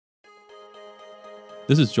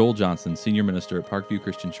This is Joel Johnson, Senior Minister at Parkview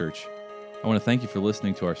Christian Church. I want to thank you for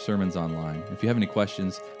listening to our sermons online. If you have any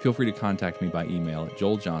questions, feel free to contact me by email at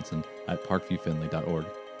joeljohnson@parkviewfinley.org.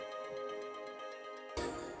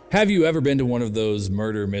 Have you ever been to one of those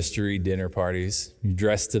murder mystery dinner parties? You're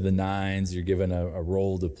dressed to the nines, you're given a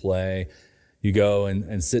role to play. You go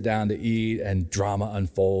and sit down to eat, and drama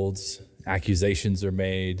unfolds. Accusations are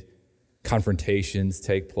made. Confrontations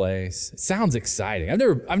take place. It sounds exciting.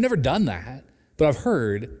 I've never done that, but I've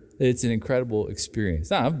heard that it's an incredible experience.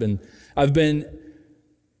 Now, I've been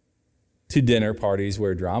to dinner parties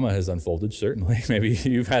where drama has unfolded, certainly. Maybe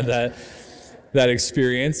you've had that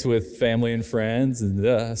experience with family and friends,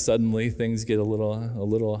 and suddenly things get a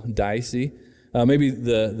little dicey. Maybe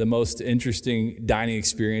the most interesting dining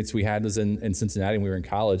experience we had was in Cincinnati when we were in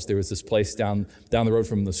college. There was this place down the road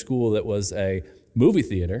from the school that was a movie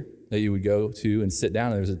theater that you would go to and sit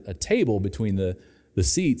down, and there was a table between the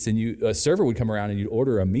seats, and a server would come around and you'd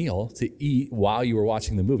order a meal to eat while you were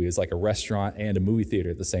watching the movie. It's like a restaurant and a movie theater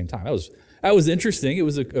at the same time. That was interesting. It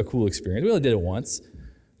was a cool experience. We only did it once. I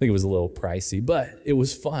think it was a little pricey, but it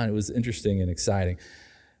was fun. It was interesting and exciting.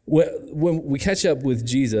 When we catch up with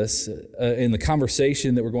Jesus in the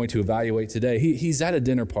conversation that we're going to evaluate today, he's at a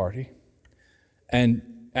dinner party. And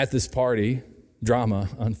at this party, drama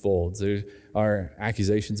unfolds. There are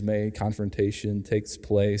accusations made, confrontation takes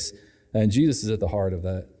place, and Jesus is at the heart of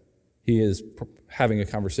that. He is having a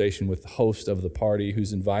conversation with the host of the party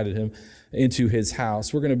who's invited him into his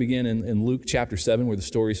house. We're going to begin in Luke chapter 7, where the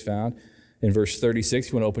story's found. In verse 36,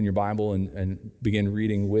 if you want to open your Bible and begin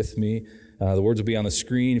reading with me. The words will be on the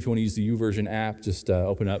screen. If you want to use the YouVersion app, just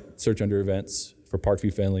open up, search under events for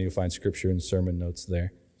Parkview Finley. You'll find scripture and sermon notes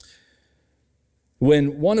there.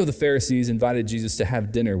 When one of the Pharisees invited Jesus to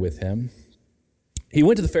have dinner with him, he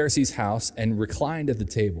went to the Pharisee's house and reclined at the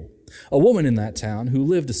table. A woman in that town who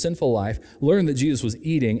lived a sinful life learned that Jesus was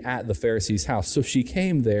eating at the Pharisee's house, so she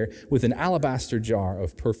came there with an alabaster jar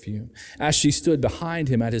of perfume. As she stood behind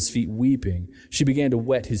him at his feet weeping, she began to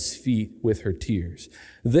wet his feet with her tears.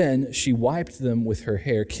 Then she wiped them with her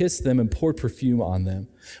hair, kissed them, and poured perfume on them.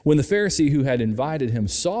 When the Pharisee who had invited him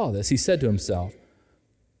saw this, he said to himself,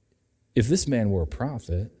 "If this man were a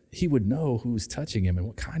prophet, he would know who was touching him and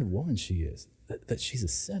what kind of woman she is, that she's a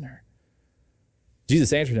sinner."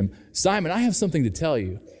 Jesus answered him, "Simon, I have something to tell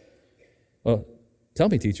you." "Well, tell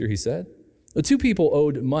me, teacher," he said. Two people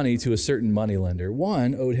owed money to a certain moneylender.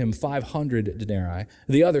 One owed him 500 denarii,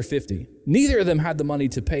 the other 50. Neither of them had the money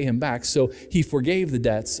to pay him back, so he forgave the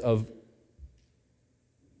debts of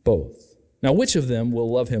both. Now, which of them will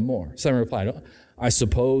love him more? Simon replied, "I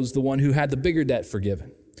suppose the one who had the bigger debt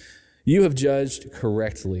forgiven." "You have judged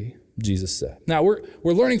correctly," Jesus said. Now, we're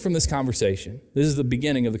learning from this conversation. This is the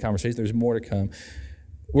beginning of the conversation. There's more to come.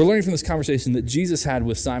 We're learning from this conversation that Jesus had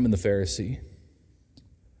with Simon the Pharisee.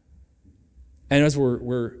 And as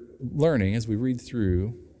we're learning, as we read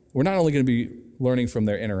through, we're not only going to be learning from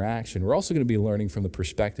their interaction, we're also going to be learning from the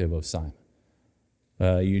perspective of Simon,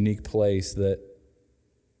 a unique place that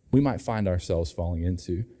we might find ourselves falling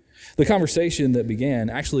into. The conversation that began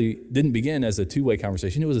actually didn't begin as a two-way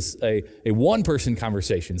conversation. It was a one-person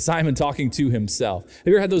conversation, Simon talking to himself. Have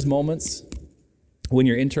you ever had those moments when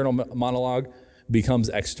your internal monologue becomes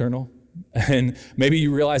external? And maybe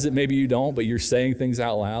you realize it, maybe you don't, but you're saying things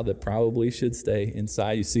out loud that probably should stay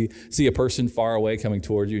inside. You see a person far away coming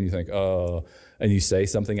towards you, and you think, "Oh," and you say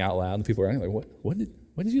something out loud, and people are like, What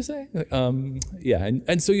did you say?" Like, yeah,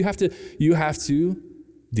 and so you have to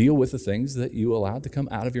deal with the things that you allowed to come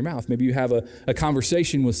out of your mouth. Maybe you have a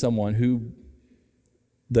conversation with someone who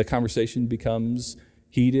the conversation becomes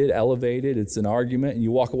heated, elevated, it's an argument, and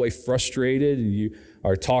you walk away frustrated, and you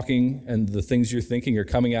are talking, and the things you're thinking are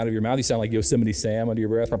coming out of your mouth. You sound like Yosemite Sam under your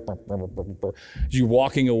breath. You're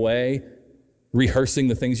walking away, rehearsing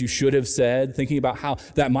the things you should have said, thinking about how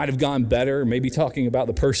that might have gone better, maybe talking about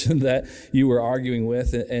the person that you were arguing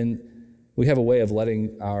with, and we have a way of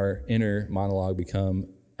letting our inner monologue become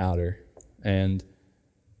outer, and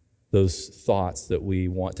those thoughts that we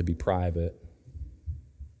want to be private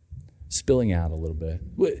spilling out a little bit.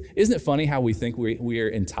 Isn't it funny how we think we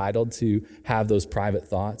are entitled to have those private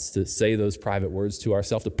thoughts, to say those private words to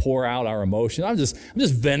ourselves, to pour out our emotion? I'm just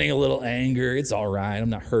venting a little anger. It's all right. I'm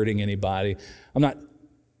not hurting anybody. I'm not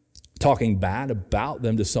talking bad about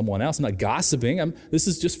them to someone else. I'm not gossiping. This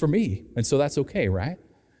is just for me, and so that's okay, right?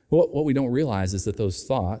 What we don't realize is that those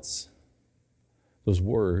thoughts, those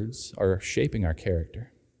words are shaping our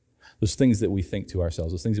character. Those things that we think to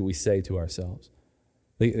ourselves, those things that we say to ourselves,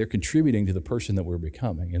 they're contributing to the person that we're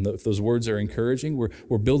becoming. And if those words are encouraging,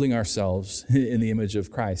 we're building ourselves in the image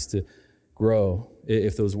of Christ to grow.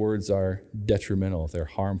 If those words are detrimental, if they're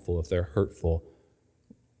harmful, if they're hurtful,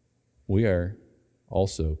 we are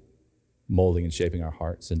also molding and shaping our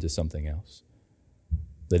hearts into something else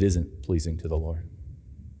that isn't pleasing to the Lord.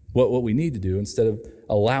 What we need to do, instead of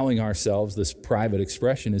allowing ourselves this private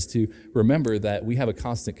expression, is to remember that we have a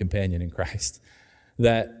constant companion in Christ,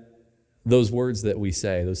 that those words that we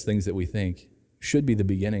say, those things that we think, should be the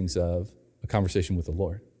beginnings of a conversation with the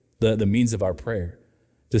Lord, the means of our prayer,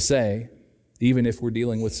 to say, even if we're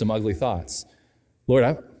dealing with some ugly thoughts,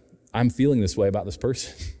 Lord, I'm feeling this way about this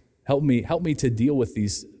person. Help me to deal with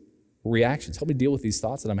these reactions. Help me deal with these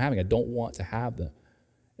thoughts that I'm having. I don't want to have them.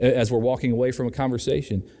 As we're walking away from a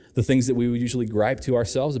conversation, the things that we would usually gripe to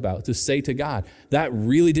ourselves about, to say to God, that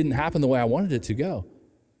really didn't happen the way I wanted it to go.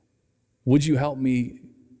 Would you help me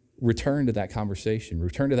return to that conversation,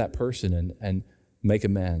 return to that person and make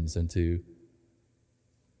amends, and to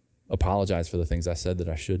apologize for the things I said that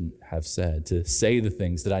I shouldn't have said, to say the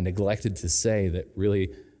things that I neglected to say that really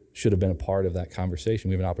should have been a part of that conversation.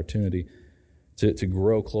 We have an opportunity to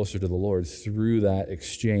grow closer to the Lord through that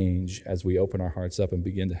exchange as we open our hearts up and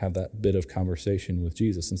begin to have that bit of conversation with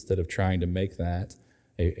Jesus, instead of trying to make that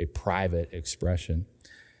a private expression.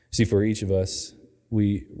 See, for each of us,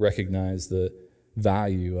 we recognize the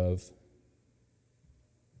value of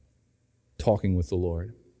talking with the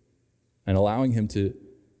Lord and allowing him to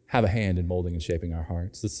have a hand in molding and shaping our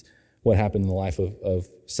hearts. That's what happened in the life of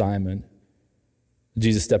Simon.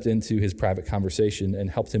 Jesus stepped into his private conversation and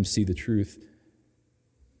helped him see the truth,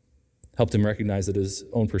 helped him recognize that his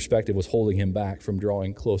own perspective was holding him back from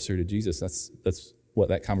drawing closer to Jesus. That's what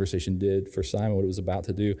that conversation did for Simon, what it was about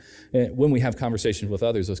to do. And when we have conversations with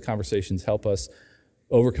others, those conversations help us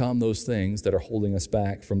overcome those things that are holding us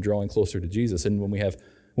back from drawing closer to Jesus. And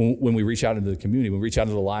when we reach out into the community, when we reach out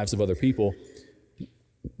into the lives of other people,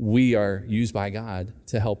 we are used by God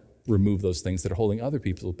to help remove those things that are holding other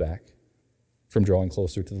people back from drawing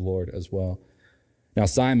closer to the Lord as well. Now,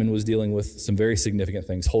 Simon was dealing with some very significant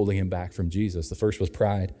things holding him back from Jesus. The first was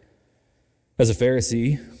pride. As a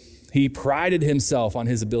Pharisee, he prided himself on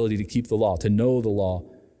his ability to keep the law, to know the law,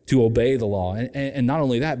 to obey the law. And not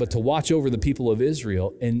only that, but to watch over the people of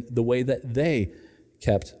Israel in the way that they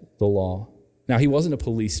kept the law. Now, he wasn't a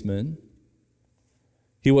policeman.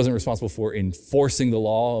 He wasn't responsible for enforcing the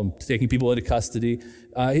law and taking people into custody.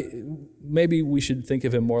 Maybe we should think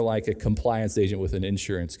of him more like a compliance agent with an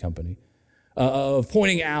insurance company, of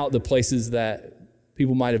pointing out the places that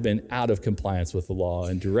people might have been out of compliance with the law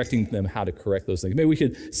and directing them how to correct those things. Maybe we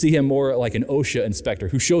could see him more like an OSHA inspector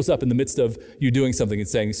who shows up in the midst of you doing something and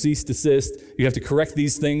saying, cease, desist, you have to correct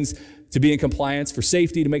these things to be in compliance for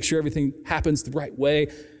safety, to make sure everything happens the right way.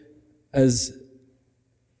 As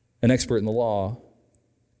an expert in the law,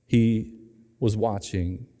 he was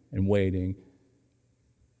watching and waiting,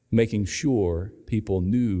 making sure people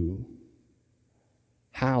knew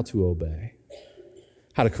how to obey,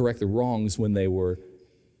 how to correct the wrongs when they were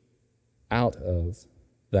out of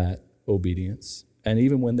that obedience, and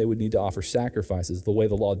even when they would need to offer sacrifices, the way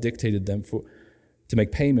the law dictated them to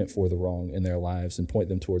make payment for the wrong in their lives and point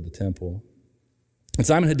them toward the temple. And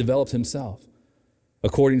Simon had developed himself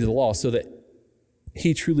according to the law so that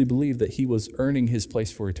he truly believed that he was earning his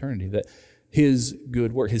place for eternity, that his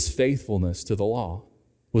good work, his faithfulness to the law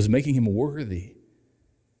was making him worthy.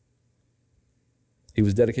 He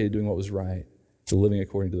was dedicated to doing what was right, to living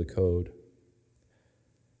according to the code.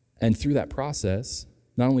 And through that process,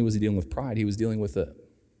 not only was he dealing with pride, he was dealing with a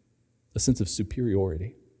sense of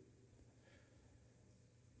superiority.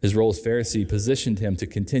 His role as Pharisee positioned him to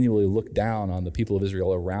continually look down on the people of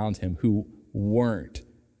Israel around him who weren't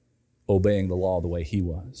obeying the law the way he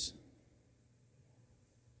was.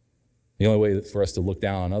 The only way for us to look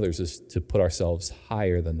down on others is to put ourselves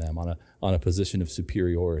higher than them, on a position of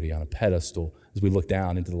superiority, on a pedestal, as we look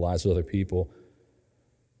down into the lives of other people.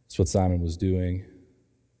 That's what Simon was doing.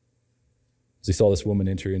 As he saw this woman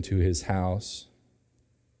enter into his house,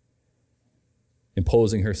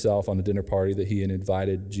 imposing herself on the dinner party that he had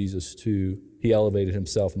invited Jesus to, he elevated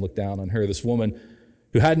himself and looked down on her. This woman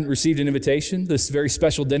who hadn't received an invitation, this very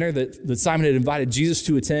special dinner that Simon had invited Jesus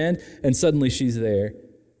to attend, and suddenly she's there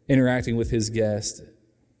interacting with his guest,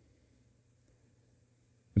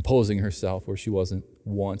 imposing herself where she wasn't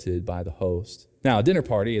wanted by the host. Now, a dinner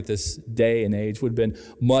party at this day and age would have been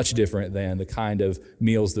much different than the kind of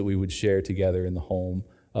meals that we would share together in the home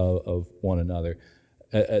of one another.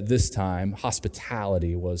 At this time,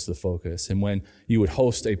 hospitality was the focus. And when you would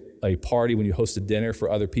host a party, when you host a dinner for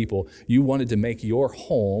other people, you wanted to make your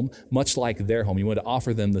home much like their home. You wanted to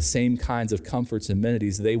offer them the same kinds of comforts and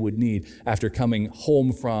amenities they would need after coming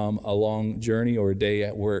home from a long journey or a day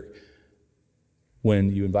at work.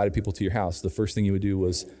 When you invited people to your house, the first thing you would do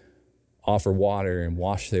was offer water and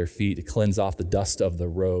wash their feet, to cleanse off the dust of the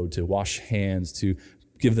road, to wash hands, to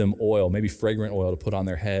give them oil, maybe fragrant oil to put on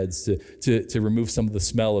their heads, to remove some of the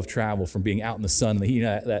smell of travel from being out in the sun and the heat,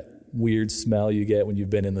 that weird smell you get when you've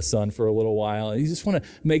been in the sun for a little while. And you just want to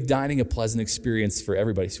make dining a pleasant experience for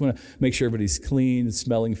everybody. So you want to make sure everybody's clean and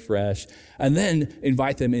smelling fresh, and then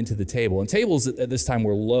invite them into the table. And tables at this time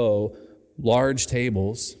were low, large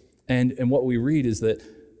tables. And what we read is that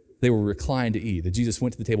they were reclined to eat, that Jesus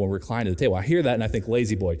went to the table and reclined to the table. I hear that and I think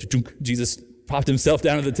lazy boy. Jesus popped himself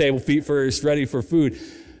down at the table, feet first, ready for food.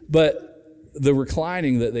 But the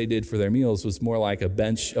reclining that they did for their meals was more like a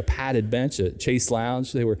bench, a padded bench, a chaise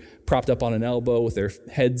lounge. They were propped up on an elbow with their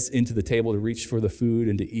heads into the table to reach for the food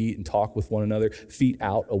and to eat and talk with one another, feet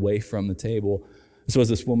out away from the table. So as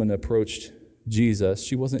this woman approached Jesus,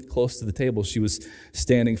 she wasn't close to the table. She was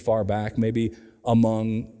standing far back, maybe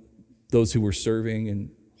among those who were serving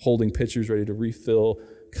and holding pitchers ready to refill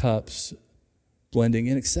cups, blending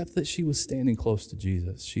in, except that she was standing close to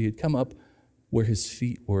Jesus. She had come up where his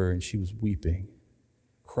feet were, and she was weeping,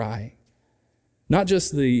 crying. Not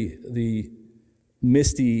just the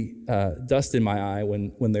misty dust in my eye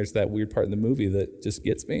when there's that weird part in the movie that just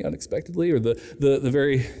gets me unexpectedly, or the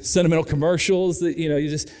very sentimental commercials that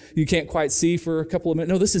you can't quite see for a couple of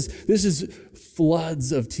minutes. No, this is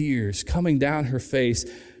floods of tears coming down her face.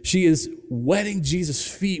 She is wetting Jesus'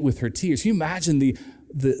 feet with her tears. Can you imagine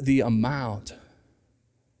the amount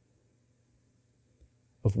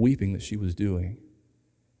of weeping that she was doing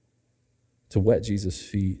to wet Jesus'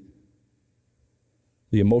 feet?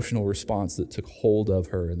 The emotional response that took hold of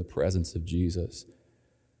her in the presence of Jesus.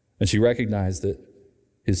 And she recognized that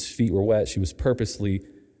his feet were wet. She was purposely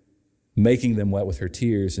making them wet with her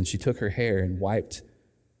tears, and she took her hair and wiped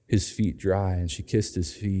his feet dry, and she kissed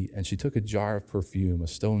his feet, and she took a jar of perfume, a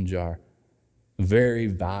stone jar, very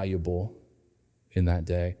valuable in that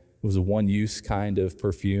day. It was a one-use kind of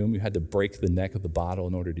perfume. You had to break the neck of the bottle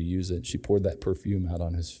in order to use it. She poured that perfume out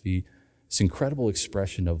on his feet. This incredible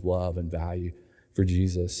expression of love and value for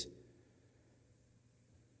Jesus.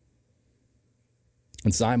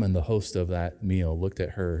 And Simon, the host of that meal, looked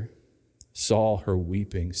at her, saw her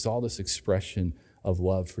weeping, saw this expression of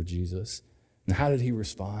love for Jesus. And how did he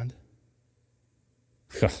respond?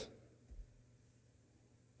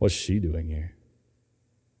 What's she doing here?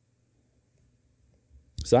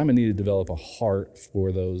 Simon needed to develop a heart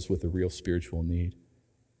for those with a real spiritual need.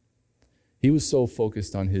 He was so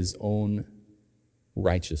focused on his own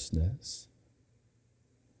righteousness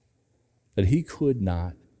that he could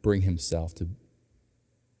not bring himself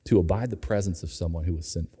to abide the presence of someone who was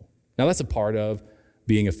sinful. Now, that's a part of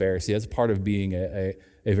being a Pharisee. That's a part of being a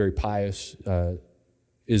very pious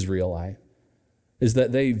Israelite, is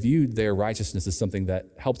that they viewed their righteousness as something that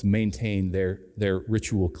helped maintain their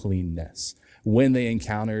ritual cleanness. When they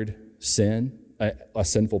encountered sin, a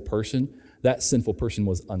sinful person, that sinful person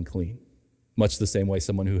was unclean. Much the same way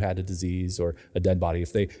someone who had a disease or a dead body,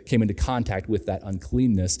 if they came into contact with that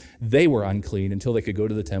uncleanness, they were unclean until they could go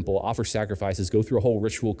to the temple, offer sacrifices, go through a whole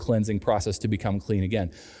ritual cleansing process to become clean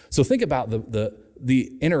again. So think about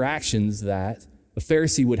the interactions that a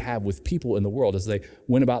Pharisee would have with people in the world as they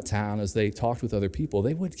went about town, as they talked with other people.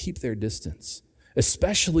 They would keep their distance,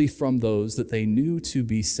 especially from those that they knew to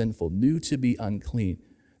be sinful, knew to be unclean.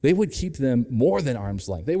 They would keep them more than arm's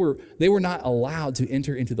length. They were not allowed to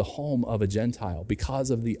enter into the home of a Gentile because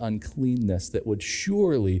of the uncleanness that would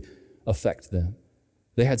surely affect them.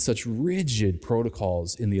 They had such rigid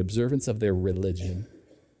protocols in the observance of their religion.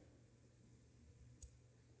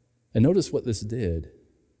 And notice what this did.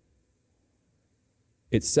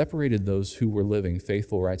 It separated those who were living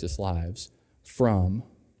faithful, righteous lives from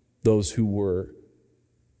those who were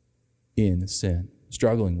in sin,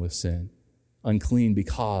 struggling with sin, unclean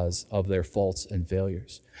because of their faults and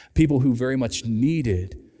failures. People who very much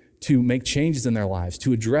needed to make changes in their lives,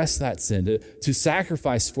 to address that sin, to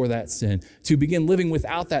sacrifice for that sin, to begin living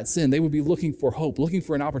without that sin. They would be looking for hope, looking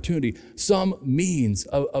for an opportunity, some means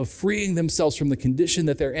of freeing themselves from the condition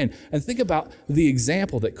that they're in. And think about the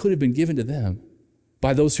example that could have been given to them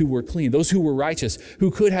by those who were clean, those who were righteous, who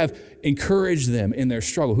could have encouraged them in their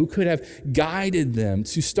struggle, who could have guided them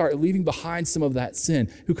to start leaving behind some of that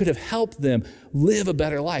sin, who could have helped them live a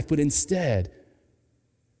better life, but instead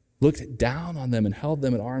looked down on them and held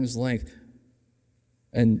them at arm's length,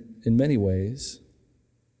 and in many ways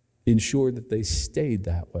ensured that they stayed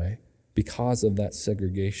that way because of that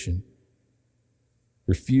segregation,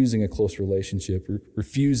 refusing a close relationship,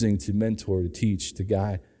 refusing to mentor, to teach, to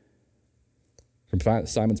guide. From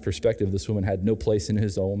Simon's perspective, this woman had no place in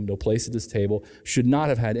his home, no place at his table, should not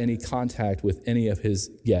have had any contact with any of his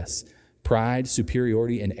guests. Pride,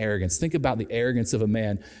 superiority, and arrogance. Think about the arrogance of a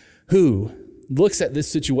man who looks at this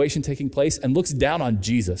situation taking place and looks down on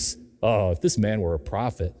Jesus. Oh, if this man were a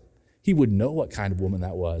prophet, he would know what kind of woman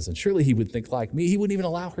that was. And surely he would think like me. He wouldn't even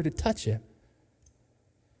allow her to touch him.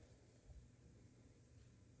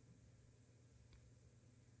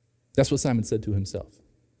 That's what Simon said to himself,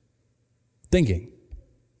 thinking,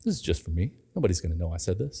 this is just for me. Nobody's going to know I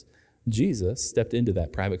said this. Jesus stepped into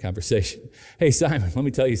that private conversation. Hey, Simon, let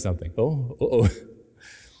me tell you something. Oh.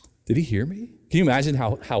 Did he hear me? Can you imagine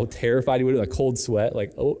how terrified he would have been, a cold sweat?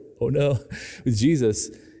 Like, oh no. With Jesus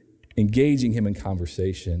engaging him in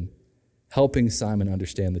conversation, helping Simon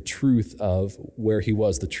understand the truth of where he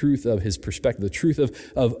was, the truth of his perspective, the truth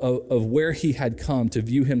of where he had come to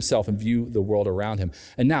view himself and view the world around him.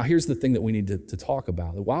 And now here's the thing that we need to talk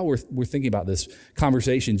about. While we're thinking about this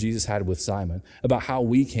conversation Jesus had with Simon, about how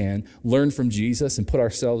we can learn from Jesus and put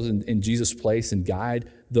ourselves in Jesus' place and guide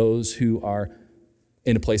those who are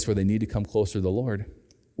in a place where they need to come closer to the Lord,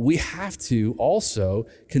 we have to also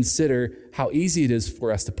consider how easy it is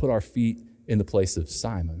for us to put our feet in the place of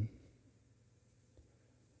Simon.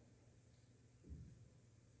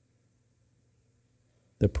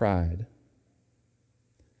 The pride,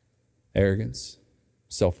 arrogance,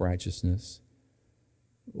 self-righteousness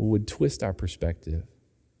would twist our perspective,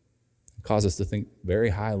 cause us to think very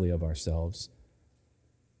highly of ourselves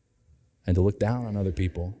and to look down on other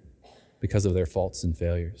people because of their faults and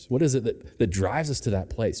failures. What is it that drives us to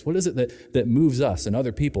that place? What is it that moves us and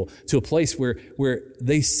other people to a place where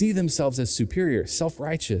they see themselves as superior,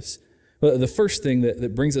 self-righteous? Well, the first thing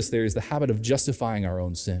that brings us there is the habit of justifying our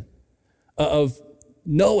own sin, of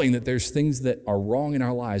knowing that there's things that are wrong in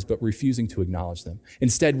our lives, but refusing to acknowledge them.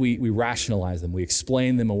 Instead, we rationalize them. We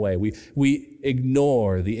explain them away. We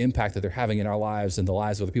ignore the impact that they're having in our lives and the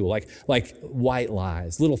lives of other people, like white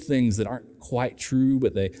lies, little things that aren't quite true,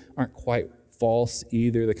 but they aren't quite false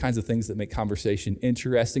either, the kinds of things that make conversation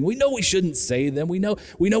interesting. We know we shouldn't say them. We know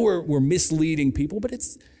we're misleading people, but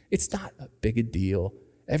it's not a big a deal.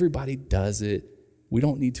 Everybody does it. We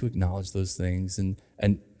don't need to acknowledge those things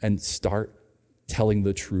and start telling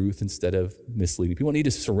the truth instead of misleading. People need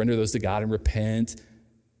to surrender those to God and repent.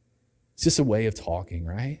 It's just a way of talking,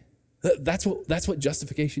 right? That's what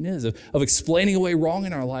justification is, of explaining away wrong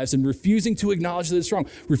in our lives and refusing to acknowledge that it's wrong,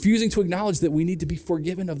 refusing to acknowledge that we need to be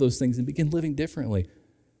forgiven of those things and begin living differently.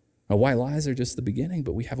 Now, white lies are just the beginning,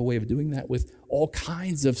 but we have a way of doing that with all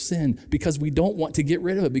kinds of sin because we don't want to get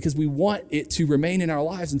rid of it, because we want it to remain in our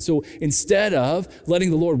lives. And so instead of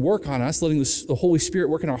letting the Lord work on us, letting the Holy Spirit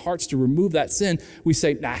work in our hearts to remove that sin, we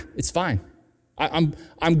say, nah, it's fine.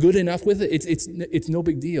 I'm good enough with it. It's no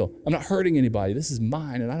big deal. I'm not hurting anybody. This is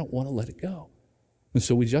mine, and I don't want to let it go. And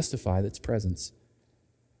so we justify its presence,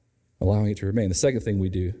 allowing it to remain. The second thing we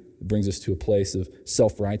do that brings us to a place of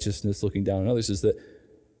self-righteousness, looking down on others, is that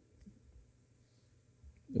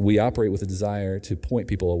we operate with a desire to point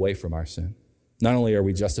people away from our sin. Not only are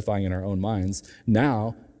we justifying in our own minds,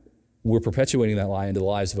 now we're perpetuating that lie into the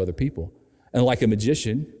lives of other people. And like a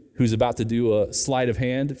magician who's about to do a sleight of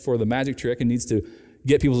hand for the magic trick and needs to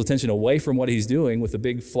get people's attention away from what he's doing with a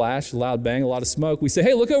big flash, loud bang, a lot of smoke, we say,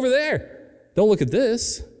 hey, look over there. Don't look at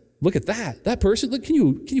this. Look at that. That person, look, can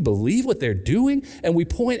you believe what they're doing? And we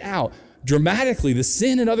point out dramatically the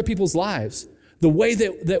sin in other people's lives, the way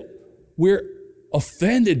that we're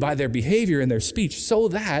offended by their behavior and their speech so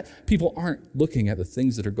that people aren't looking at the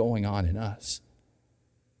things that are going on in us.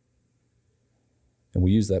 And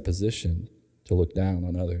we use that position to look down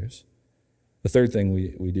on others. The third thing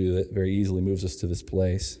we do that very easily moves us to this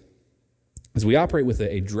place is we operate with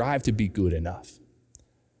a drive to be good enough.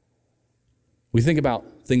 We think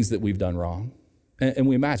about things that we've done wrong, and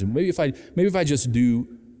we imagine, maybe if I just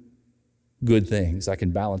do good things, I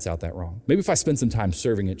can balance out that wrong. Maybe if I spend some time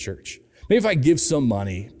serving at church, maybe if I give some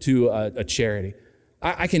money to a charity,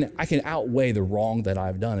 I can outweigh the wrong that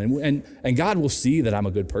I've done. And God will see that I'm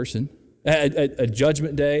a good person. At a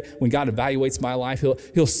judgment day, when God evaluates my life,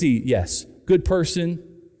 he'll see, yes, good person,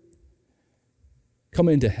 come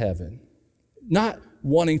into heaven. Not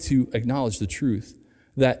wanting to acknowledge the truth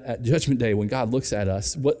that at judgment day, when God looks at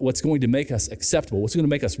us, what's going to make us acceptable, what's going to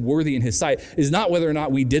make us worthy in his sight is not whether or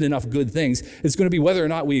not we did enough good things. It's going to be whether or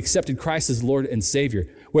not we accepted Christ as Lord and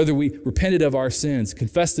Savior, whether we repented of our sins,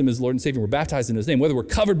 confessed him as Lord and Savior, we're baptized in his name, whether we're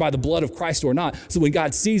covered by the blood of Christ or not. So when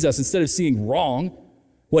God sees us, instead of seeing wrong,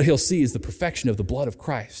 what he'll see is the perfection of the blood of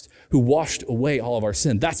Christ, who washed away all of our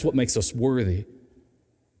sin. That's what makes us worthy.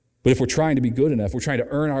 But if we're trying to be good enough, we're trying to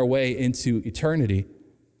earn our way into eternity,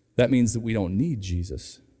 that means that we don't need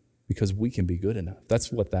Jesus because we can be good enough. That's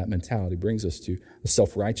what that mentality brings us to, the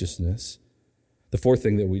self-righteousness. The fourth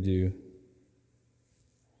thing that we do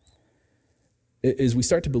is we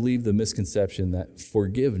start to believe the misconception that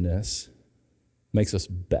forgiveness makes us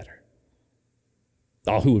better.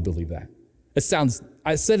 Oh, who would believe that?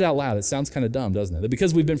 I said it out loud, it sounds kind of dumb, doesn't it? That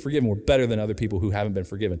because we've been forgiven, we're better than other people who haven't been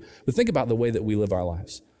forgiven. But think about the way that we live our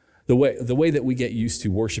lives, the way that we get used to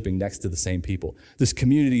worshiping next to the same people, this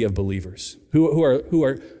community of believers who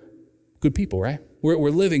are good people, right? We're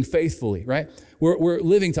living faithfully, right? We're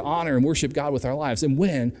living to honor and worship God with our lives. And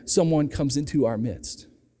when someone comes into our midst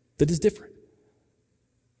that is different,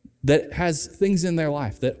 that has things in their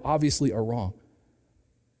life that obviously are wrong,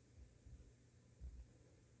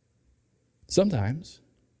 sometimes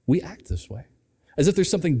we act this way, as if there's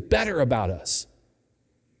something better about us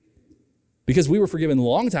because we were forgiven a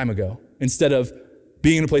long time ago instead of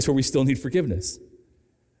being in a place where we still need forgiveness.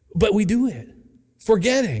 But we do it,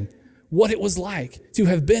 forgetting what it was like to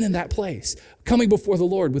have been in that place, coming before the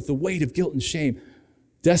Lord with the weight of guilt and shame,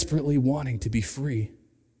 desperately wanting to be free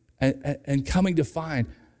and coming to find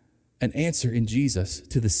an answer in Jesus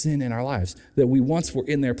to the sin in our lives, that we once were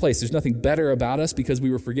in their place. There's nothing better about us because we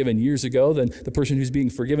were forgiven years ago than the person who's being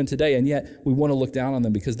forgiven today, and yet we want to look down on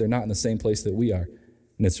them because they're not in the same place that we are.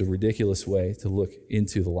 And it's a ridiculous way to look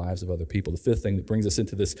into the lives of other people. The fifth thing that brings us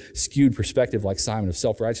into this skewed perspective, like Simon, of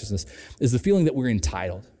self-righteousness, is the feeling that we're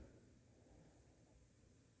entitled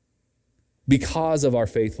because of our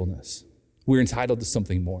faithfulness. We're entitled to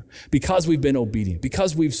something more. Because we've been obedient,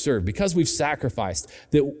 because we've served, because we've sacrificed,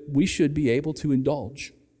 that we should be able to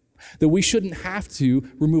indulge. That we shouldn't have to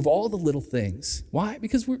remove all the little things. Why?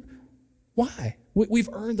 Because we've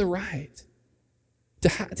earned the right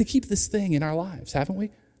to keep this thing in our lives, haven't we?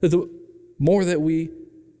 That the more that we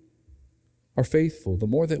are faithful, the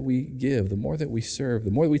more that we give, the more that we serve,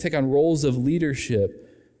 the more that we take on roles of leadership,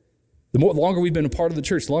 the longer we've been a part of the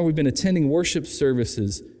church, the longer we've been attending worship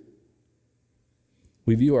services,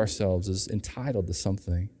 we view ourselves as entitled to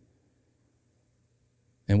something.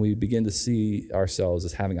 And we begin to see ourselves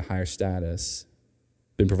as having a higher status,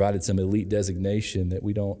 been provided some elite designation, that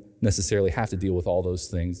we don't necessarily have to deal with all those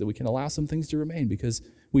things, that we can allow some things to remain because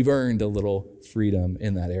we've earned a little freedom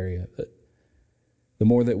in that area. But the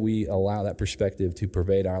more that we allow that perspective to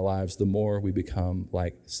pervade our lives, the more we become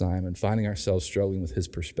like Simon, finding ourselves struggling with his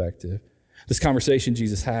perspective. This conversation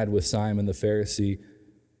Jesus had with Simon the Pharisee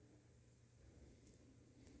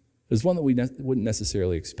is one that we wouldn't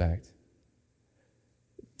necessarily expect.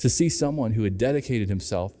 To see someone who had dedicated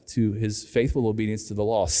himself to his faithful obedience to the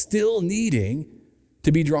law, still needing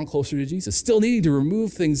to be drawn closer to Jesus, still needing to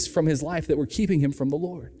remove things from his life that were keeping him from the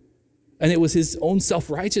Lord. And it was his own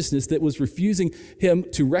self-righteousness that was refusing him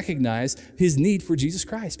to recognize his need for Jesus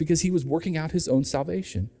Christ because he was working out his own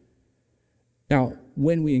salvation. Now,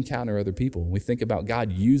 when we encounter other people, we think about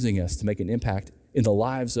God using us to make an impact in the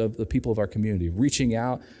lives of the people of our community, reaching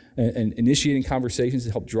out and initiating conversations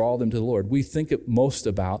to help draw them to the Lord. We think most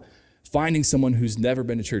about finding someone who's never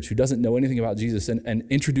been to church, who doesn't know anything about Jesus, and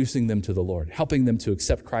introducing them to the Lord, helping them to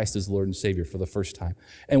accept Christ as Lord and Savior for the first time.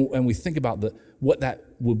 And we think about what that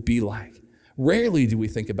would be like. Rarely do we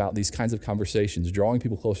think about these kinds of conversations, drawing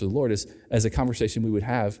people closer to the Lord, as a conversation we would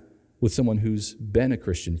have with someone who's been a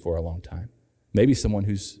Christian for a long time. Maybe someone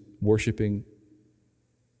who's worshiping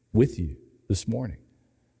with you this morning,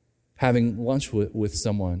 having lunch with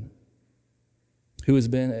someone who has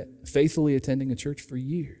been faithfully attending a church for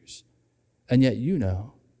years. And yet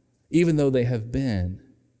even though they have been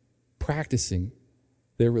practicing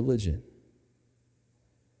their religion,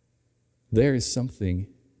 there is something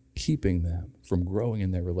keeping them from growing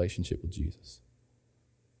in their relationship with Jesus.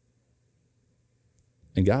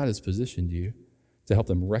 And God has positioned you to help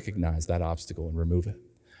them recognize that obstacle and remove it,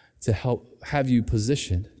 to help have you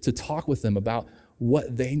positioned to talk with them about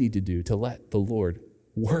what they need to do to let the Lord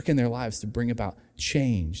work in their lives to bring about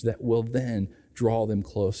change that will then draw them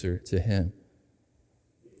closer to Him.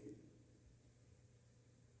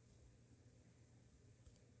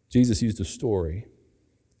 Jesus used a story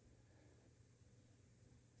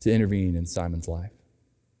to intervene in Simon's life,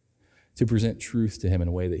 to present truth to him in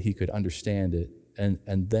a way that he could understand it and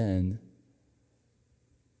then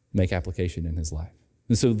make application in his life.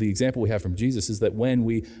 And so the example we have from Jesus is that when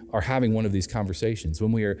we are having one of these conversations,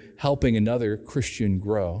 when we are helping another Christian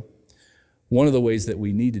grow, one of the ways that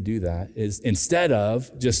we need to do that is, instead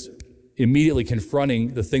of just immediately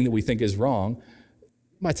confronting the thing that we think is wrong,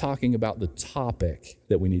 by talking about the topic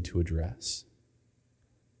that we need to address,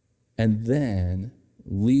 and then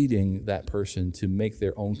leading that person to make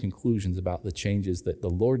their own conclusions about the changes that the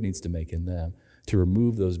Lord needs to make in them, to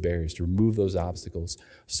remove those barriers, to remove those obstacles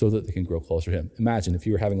so that they can grow closer to Him. Imagine if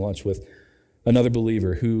you were having lunch with another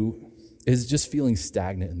believer who is just feeling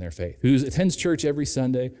stagnant in their faith, who attends church every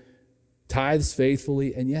Sunday, tithes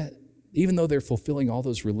faithfully, and yet even though they're fulfilling all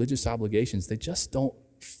those religious obligations, they just don't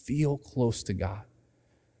feel close to God.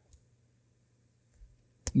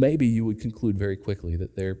 Maybe you would conclude very quickly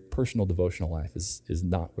that their personal devotional life is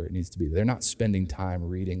not where it needs to be. They're not spending time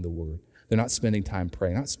reading the Word. They're not spending time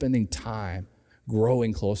praying, not spending time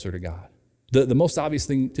growing closer to God. The most obvious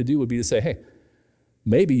thing to do would be to say, hey,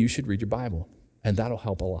 maybe you should read your Bible, and that'll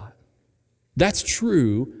help a lot. That's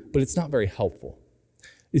true, but it's not very helpful.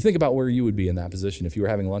 You think about where you would be in that position if you were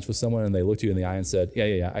having lunch with someone and they looked you in the eye and said,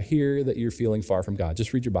 yeah, I hear that you're feeling far from God.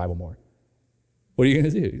 Just read your Bible more. What are you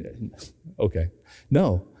going to do? Okay.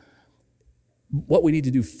 No. What we need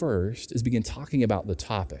to do first is begin talking about the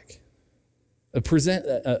topic. Present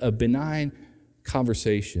a benign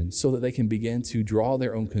conversation so that they can begin to draw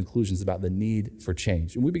their own conclusions about the need for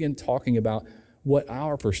change. And we begin talking about what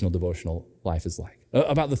our personal devotional life is like,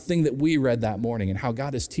 about the thing that we read that morning and how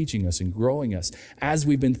God is teaching us and growing us as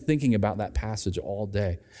we've been thinking about that passage all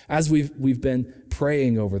day, as we've been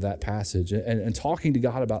praying over that passage and talking to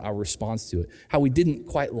God about our response to it, how we didn't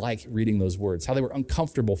quite like reading those words, how they were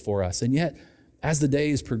uncomfortable for us. And yet, as the day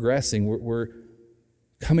is progressing, we're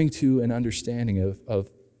coming to an understanding of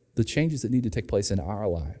the changes that need to take place in our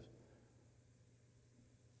lives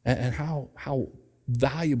and how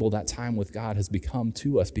valuable that time with God has become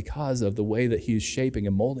to us because of the way that he is shaping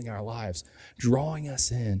and molding our lives, drawing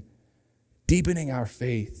us in, deepening our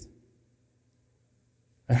faith,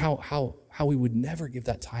 and how we would never give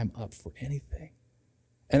that time up for anything.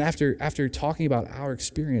 And after talking about our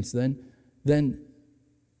experience, then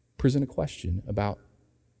present a question about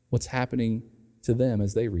what's happening to them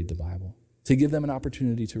as they read the Bible, to give them an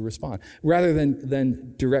opportunity to respond. Rather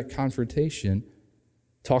than direct confrontation,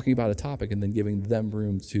 talking about a topic and then giving them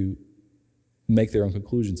room to make their own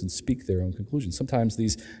conclusions and speak their own conclusions. Sometimes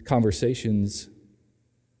these conversations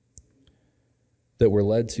that we're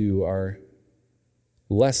led to are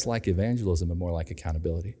less like evangelism and more like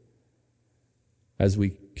accountability as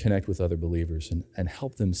we connect with other believers and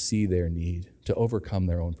help them see their need to overcome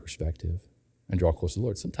their own perspective and draw close to the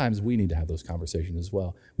Lord. Sometimes we need to have those conversations as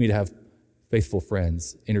well. We need to have faithful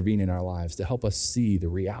friends intervene in our lives to help us see the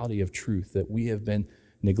reality of truth that we have been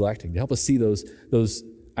neglecting, to help us see those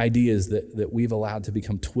ideas that we've allowed to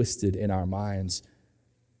become twisted in our minds,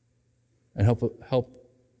 and help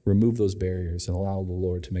remove those barriers and allow the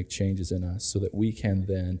Lord to make changes in us so that we can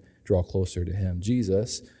then draw closer to him.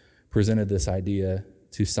 Jesus presented this idea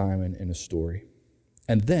to Simon in a story,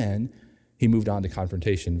 and then he moved on to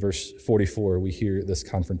confrontation. Verse 44, we hear this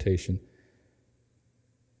confrontation.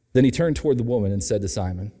 Then he turned toward the woman and said to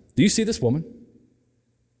Simon, "Do you see this woman?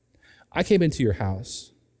 I came into your house.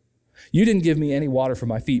 You didn't give me any water for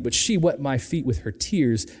my feet, but she wet my feet with her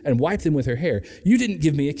tears and wiped them with her hair. You didn't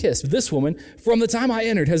give me a kiss. But this woman, from the time I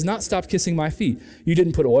entered, has not stopped kissing my feet. You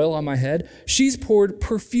didn't put oil on my head. She's poured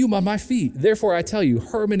perfume on my feet. Therefore, I tell you,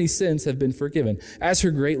 her many sins have been forgiven, as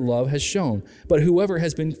her great love has shown. But whoever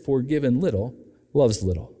has been forgiven little loves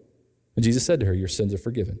little." And Jesus said to her, "Your sins are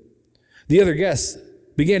forgiven." The other guests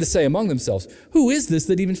began to say among themselves, "Who is this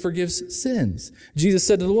that even forgives sins?" Jesus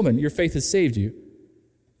said to the woman, "Your faith has saved you.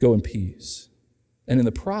 Go in peace." And in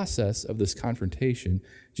the process of this confrontation,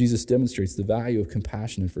 Jesus demonstrates the value of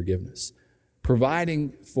compassion and forgiveness,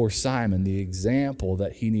 providing for Simon the example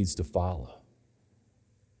that he needs to follow,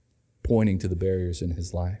 pointing to the barriers in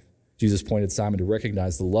his life. Jesus pointed Simon to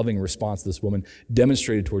recognize the loving response this woman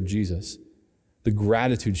demonstrated toward Jesus, the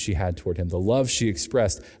gratitude she had toward him, the love she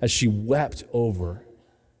expressed as she wept over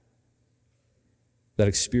that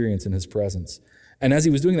experience in his presence. And as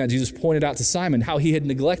he was doing that, Jesus pointed out to Simon how he had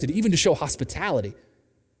neglected even to show hospitality.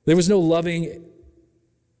 There was no loving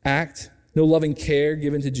act, no loving care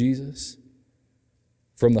given to Jesus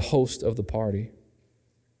from the host of the party.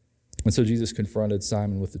 And so Jesus confronted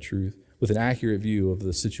Simon with the truth, with an accurate view of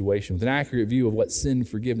the situation, with an accurate view of what sin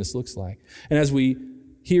forgiveness looks like. And as we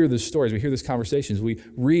hear the stories, we hear this conversation, as we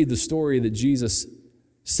read the story that Jesus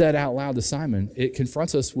said out loud to Simon, it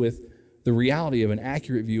confronts us with the reality of an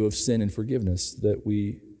accurate view of sin and forgiveness that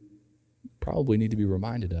we probably need to be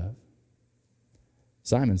reminded of.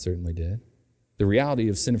 Simon certainly did. The reality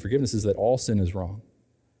of sin and forgiveness is that all sin is wrong.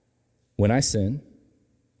 When I sin,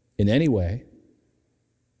 in any way,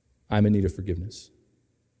 I'm in need of forgiveness.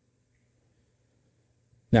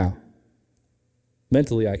 Now,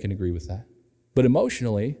 mentally, I can agree with that. But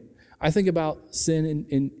emotionally, I think about sin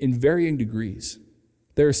in varying degrees.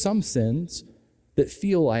 There are some sins that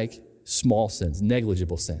feel like small sins,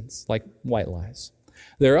 negligible sins, like white lies.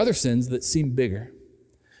 There are other sins that seem bigger,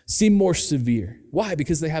 seem more severe. Why?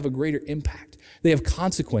 Because they have a greater impact. They have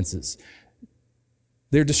consequences.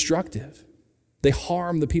 They're destructive. They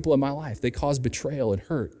harm the people in my life. They cause betrayal and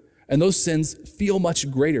hurt. And those sins feel much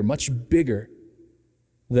greater, much bigger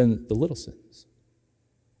than the little sins.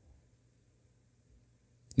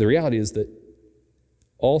 The reality is that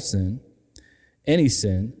all sin, any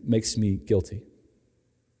sin, makes me guilty.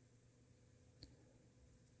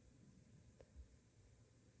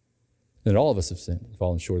 That all of us have sinned and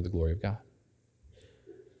fallen short of the glory of God.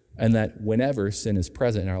 And that whenever sin is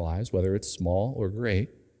present in our lives, whether it's small or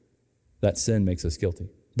great, that sin makes us guilty.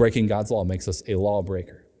 Breaking God's law makes us a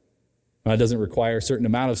lawbreaker. Now, it doesn't require a certain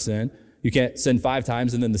amount of sin. You can't sin 5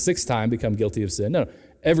 times and then the 6th time become guilty of sin. No,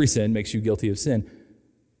 every sin makes you guilty of sin.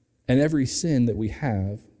 And every sin that we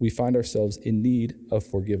have, we find ourselves in need of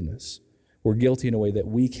forgiveness. We're guilty in a way that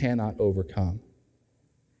we cannot overcome.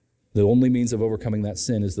 The only means of overcoming that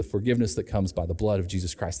sin is the forgiveness that comes by the blood of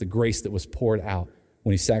Jesus Christ, the grace that was poured out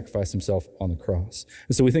when he sacrificed himself on the cross.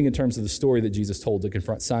 And so we think in terms of the story that Jesus told to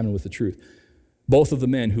confront Simon with the truth. Both of the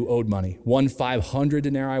men who owed money, one 500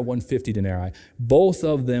 denarii, one 50 denarii, both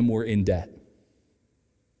of them were in debt.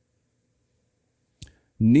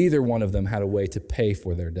 Neither one of them had a way to pay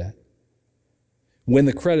for their debt. When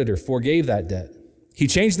the creditor forgave that debt, he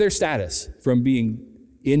changed their status from being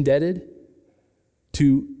indebted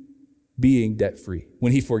to being debt-free.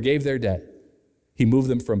 When he forgave their debt, he moved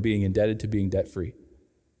them from being indebted to being debt-free.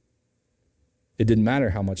 It didn't matter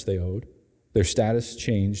how much they owed. Their status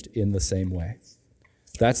changed in the same way.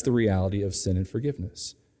 That's the reality of sin and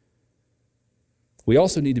forgiveness. We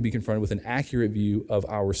also need to be confronted with an accurate view of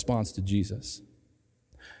our response to Jesus.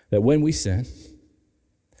 That when we sin,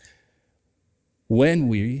 when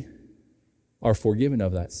we are forgiven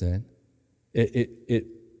of that sin, it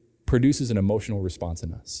produces an emotional response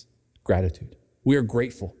in us. Gratitude. We are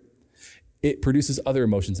grateful. It produces other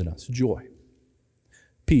emotions in us. Joy,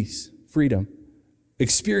 peace, freedom,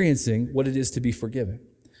 experiencing what it is to be forgiven.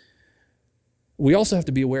 We also have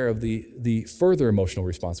to be aware of the further emotional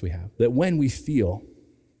response we have. That when we feel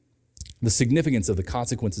the significance of the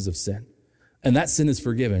consequences of sin, and that sin is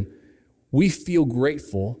forgiven, we feel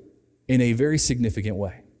grateful in a very significant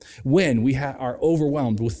way. When we are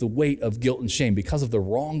overwhelmed with the weight of guilt and shame because of the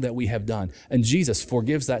wrong that we have done, and Jesus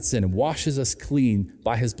forgives that sin and washes us clean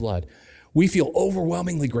by his blood, we feel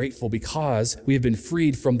overwhelmingly grateful because we have been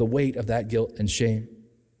freed from the weight of that guilt and shame.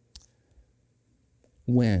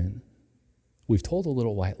 When we've told a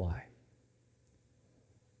little white lie,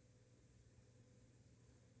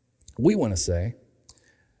 we want to say,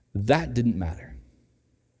 that didn't matter.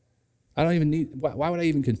 I don't even need, why would I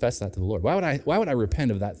even confess that to the Lord? Why would I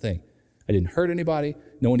repent of that thing? I didn't hurt anybody.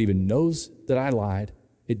 No one even knows that I lied.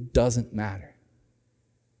 It doesn't matter.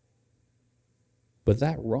 But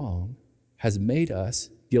that wrong has made us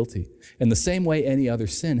guilty in the same way any other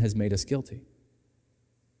sin has made us guilty.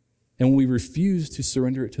 And when we refuse to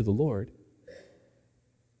surrender it to the Lord,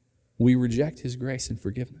 we reject his grace and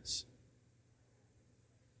forgiveness.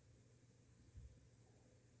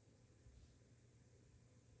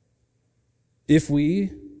 If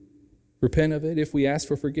we repent of it, if we ask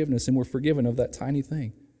for forgiveness and we're forgiven of that tiny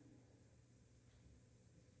thing,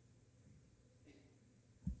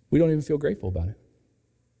 we don't even feel grateful about it.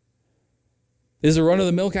 It is a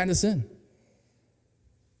run-of-the-mill kind of sin.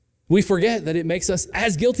 We forget that it makes us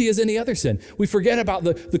as guilty as any other sin. We forget about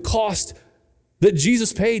the cost that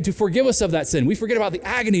Jesus paid to forgive us of that sin. We forget about the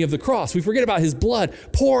agony of the cross. We forget about his blood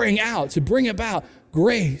pouring out to bring about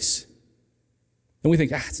grace. And we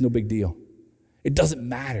think, it's no big deal. It doesn't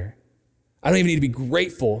matter. I don't even need to be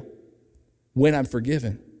grateful when I'm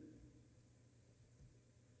forgiven.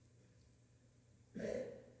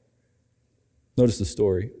 Notice the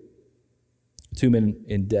story. 2 men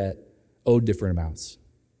in debt owed different amounts.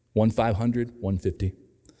 One 500, one 50.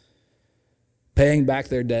 Paying back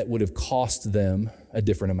their debt would have cost them a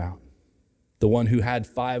different amount. The one who had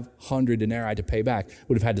 500 denarii to pay back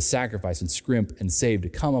would have had to sacrifice and scrimp and save to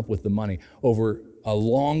come up with the money over a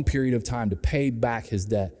long period of time to pay back his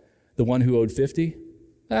debt. The one who owed 50,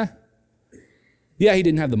 yeah, he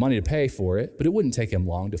didn't have the money to pay for it, but it wouldn't take him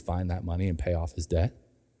long to find that money and pay off his debt.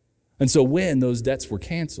 And so when those debts were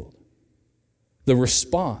canceled, the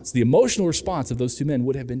response, the emotional response of those 2 men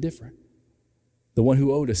would have been different. The one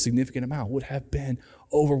who owed a significant amount would have been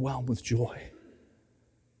overwhelmed with joy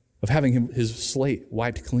of having his slate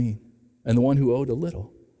wiped clean. And the one who owed a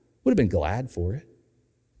little would have been glad for it,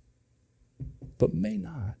 but may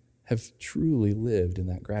not have truly lived in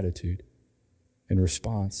that gratitude in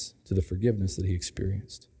response to the forgiveness that he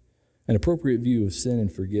experienced. An appropriate view of sin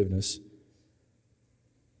and forgiveness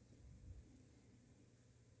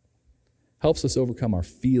helps us overcome our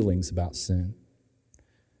feelings about sin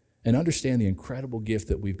and understand the incredible gift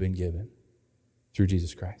that we've been given through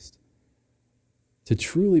Jesus Christ. to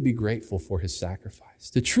truly be grateful for his sacrifice,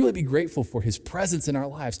 to truly be grateful for his presence in our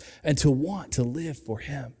lives, and to want to live for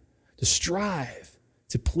him, to strive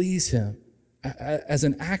to please him as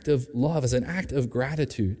an act of love, as an act of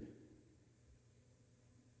gratitude.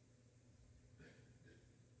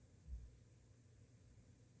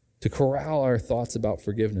 To corral our thoughts about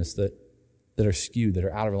forgiveness that are skewed, that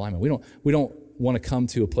are out of alignment. We don't want to come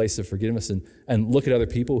to a place of forgiveness and look at other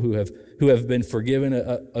people who have been forgiven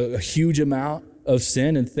a huge amount of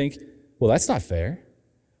sin and think, well, that's not fair.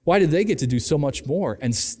 Why did they get to do so much more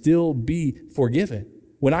and still be forgiven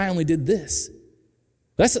when I only did this?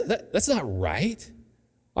 That's not right.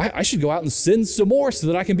 I should go out and sin some more so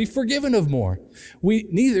that I can be forgiven of more.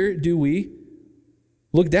 Neither do we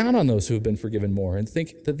look down on those who have been forgiven more and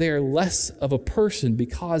think that they are less of a person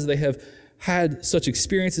because they have had such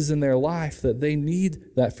experiences in their life that they need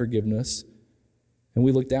that forgiveness. And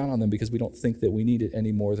we look down on them because we don't think that we need it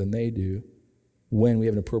any more than they do. When we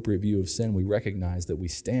have an appropriate view of sin, we recognize that we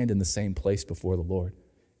stand in the same place before the Lord,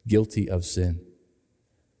 guilty of sin.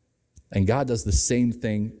 And God does the same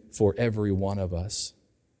thing for every one of us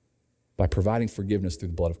by providing forgiveness through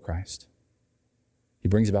the blood of Christ. He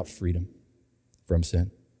brings about freedom from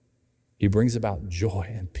sin. He brings about joy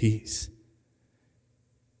and peace.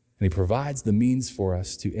 And he provides the means for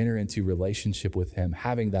us to enter into relationship with him,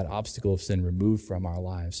 having that obstacle of sin removed from our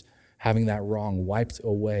lives, having that wrong wiped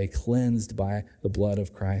away, cleansed by the blood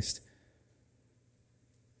of Christ.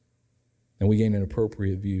 And we gain an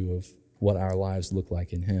appropriate view of what our lives look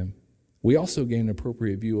like in him. We also gain an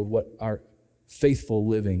appropriate view of what our faithful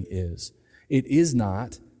living is. It is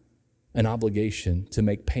not an obligation to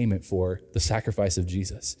make payment for the sacrifice of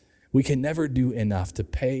Jesus. We can never do enough to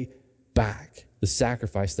pay back the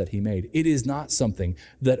sacrifice that he made. It is not something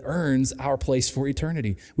that earns our place for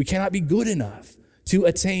eternity. We cannot be good enough to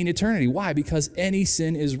attain eternity. Why? Because any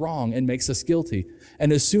sin is wrong and makes us guilty.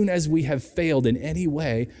 And as soon as we have failed in any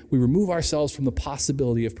way, we remove ourselves from the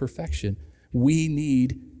possibility of perfection. We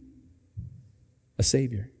need a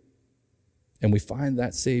Savior. And we find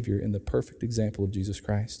that Savior in the perfect example of Jesus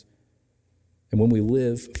Christ. And when we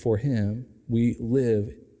live for him, we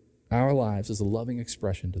live our lives as a loving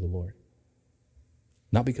expression to the Lord.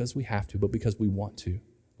 Not because we have to, but because we want to.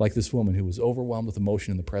 Like this woman who was overwhelmed with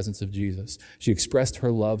emotion in the presence of Jesus. She expressed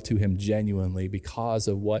her love to him genuinely because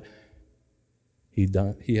of what he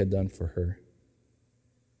had done for her.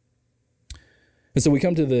 And so we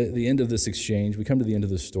come to the end of this exchange. We come to the end of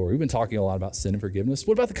this story. We've been talking a lot about sin and forgiveness.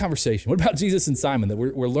 What about the conversation? What about Jesus and Simon that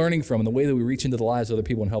we're learning from and the way that we reach into the lives of other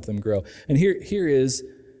people and help them grow? And here is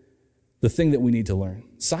the thing that we need to learn.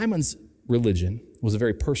 Simon's religion was a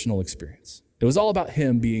very personal experience. It was all about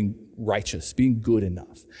him being righteous, being good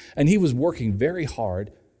enough. And he was working very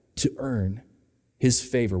hard to earn his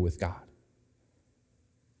favor with God.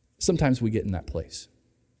 Sometimes we get in that place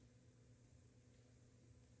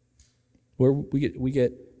where we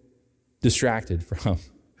get distracted from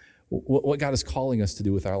what God is calling us to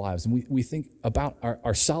do with our lives. And we think about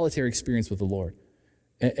our solitary experience with the Lord.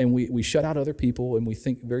 And we shut out other people, and we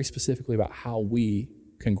think very specifically about how we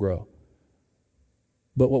can grow.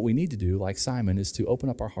 But what we need to do, like Simon, is to open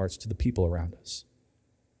up our hearts to the people around us,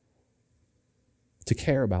 to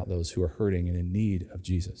care about those who are hurting and in need of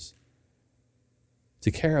Jesus,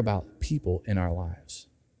 to care about people in our lives.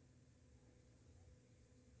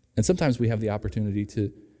 And sometimes we have the opportunity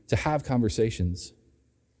to have conversations,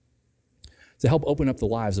 to help open up the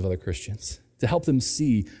lives of other Christians, to help them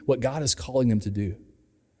see what God is calling them to do.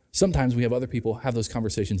 Sometimes we have other people have those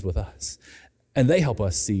conversations with us, and they help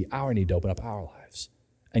us see our need to open up our lives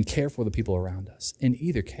and care for the people around us. In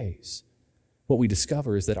either case, what we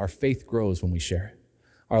discover is that our faith grows when we share it.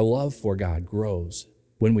 Our love for God grows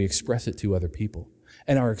when we express it to other people.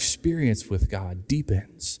 And our experience with God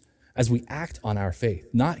deepens as we act on our faith,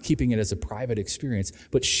 not keeping it as a private experience,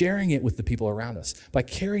 but sharing it with the people around us by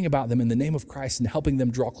caring about them in the name of Christ and helping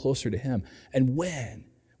them draw closer to him. And when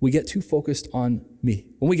we get too focused on me,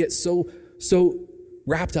 when we get so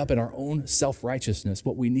wrapped up in our own self-righteousness,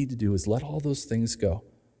 what we need to do is let all those things go,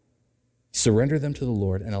 surrender them to the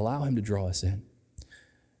Lord, and allow him to draw us in.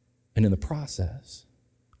 And in the process,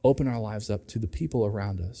 open our lives up to the people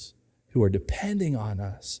around us who are depending on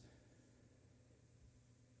us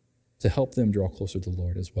to help them draw closer to the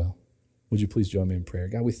Lord as well. Would you please join me in prayer?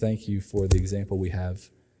 God, we thank you for the example we have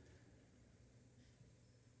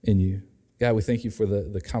in you. God, we thank you for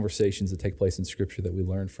the conversations that take place in Scripture that we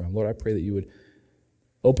learn from. Lord, I pray that you would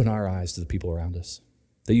open our eyes to the people around us,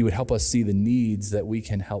 that you would help us see the needs that we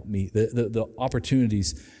can help meet, the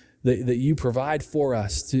opportunities that you provide for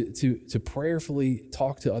us to prayerfully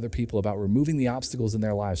talk to other people about removing the obstacles in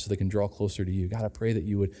their lives so they can draw closer to you. God, I pray that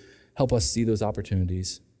you would Help us see those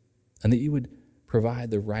opportunities, and that you would provide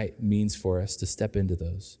the right means for us to step into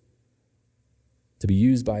those, to be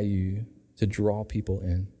used by you to draw people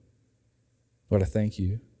in. Lord, I thank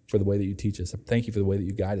you for the way that you teach us. I thank you for the way that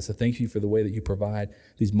you guide us. I thank you for the way that you provide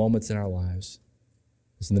these moments in our lives.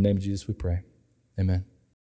 It's in the name of Jesus we pray. Amen.